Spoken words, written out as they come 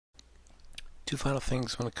two final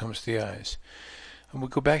things when it comes to the eyes. And we'll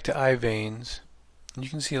go back to eye veins. And you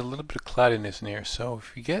can see a little bit of cloudiness in here. So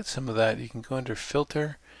if you get some of that, you can go under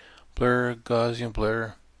Filter, Blur, Gaussian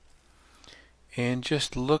Blur, and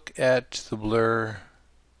just look at the blur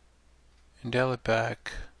and dial it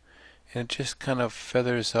back, and it just kind of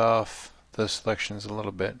feathers off the selections a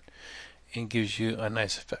little bit and gives you a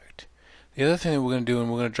nice effect. The other thing that we're going to do, and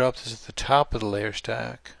we're going to drop this at the top of the layer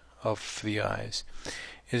stack of the eyes,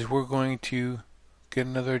 is we're going to get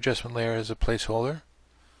another adjustment layer as a placeholder,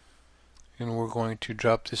 and we're going to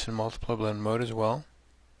drop this in multiply blend mode as well.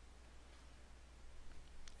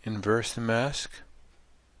 Inverse the mask,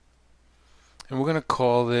 and we're going to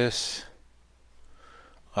call this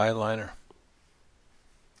eyeliner.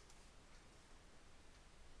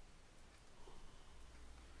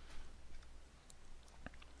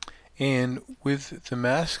 And with the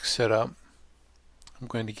mask set up, I'm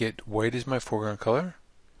going to get white as my foreground color,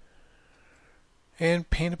 and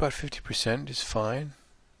paint about 50% is fine.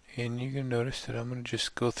 And you can notice that I'm going to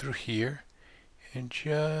just go through here and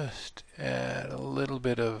just add a little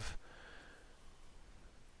bit of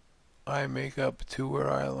eye makeup to our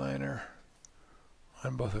eyeliner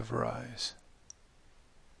on both of her eyes.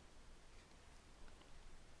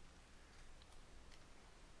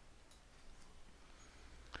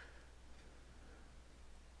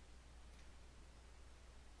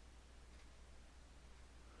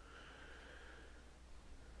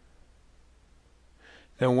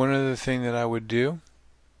 Now, one other thing that I would do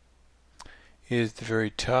is the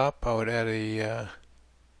very top, I would add a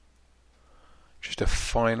just a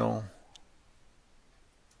final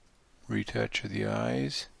retouch of the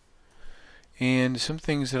eyes. And some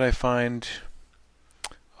things that I find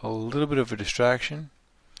a little bit of a distraction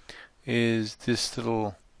is this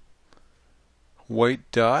little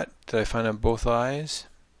white dot that I find on both eyes,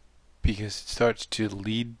 because it starts to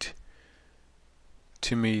lead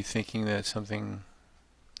to me thinking that something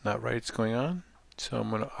not right's going on. So I'm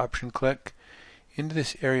going to option click into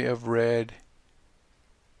this area of red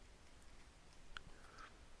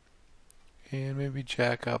and maybe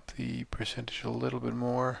jack up the percentage a little bit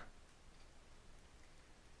more.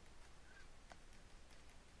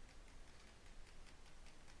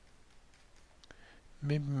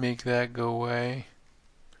 Maybe make that go away.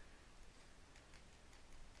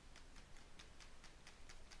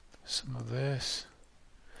 Some of this.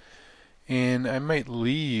 And I might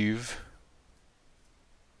leave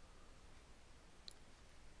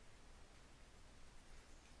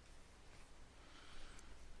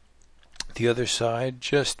the other side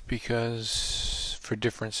just because for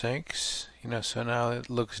different sakes, so now it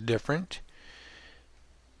looks different.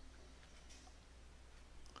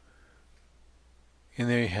 And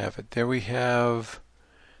there you have it. There we have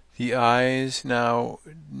the eyes. Now,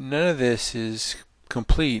 none of this is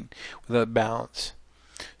complete without balance.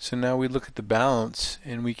 So now we look at the balance,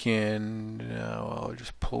 and we can, I'll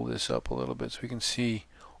just pull this up a little bit so we can see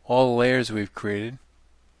all the layers we've created,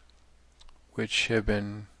 which have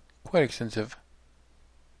been quite extensive.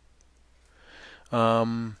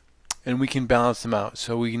 And we can balance them out.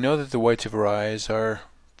 So we know that the whites of our eyes are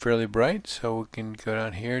fairly bright, so we can go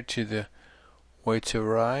down here to the whites of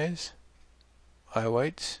our eyes, eye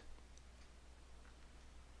whites,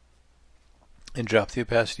 and drop the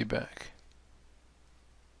opacity back.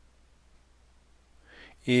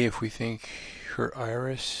 If we think her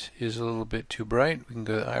iris is a little bit too bright, we can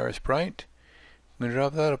go to iris bright. I'm going to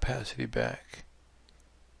drop that opacity back.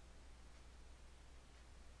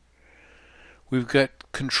 We've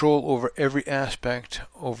got control over every aspect,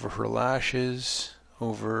 over her lashes,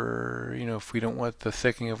 over, if we don't want the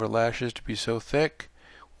thickening of her lashes to be so thick,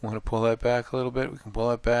 we want to pull that back a little bit, we can pull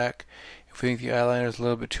that back. If we think the eyeliner is a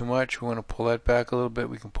little bit too much, we want to pull that back a little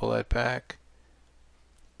bit, we can pull that back.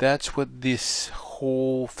 That's what this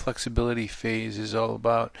whole flexibility phase is all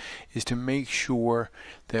about, is to make sure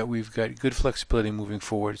that we've got good flexibility moving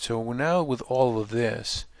forward. So now with all of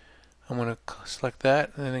this, I'm going to select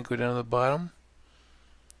that and then go down to the bottom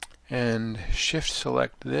and shift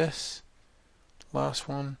select this, last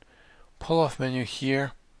one, pull off menu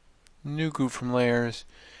here, new group from layers,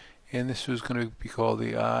 and this was going to be called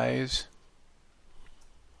the eyes.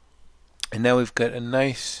 And now we've got a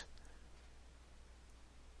nice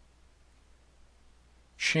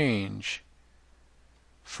change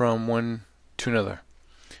from one to another.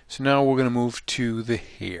 So now we're going to move to the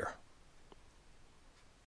hair.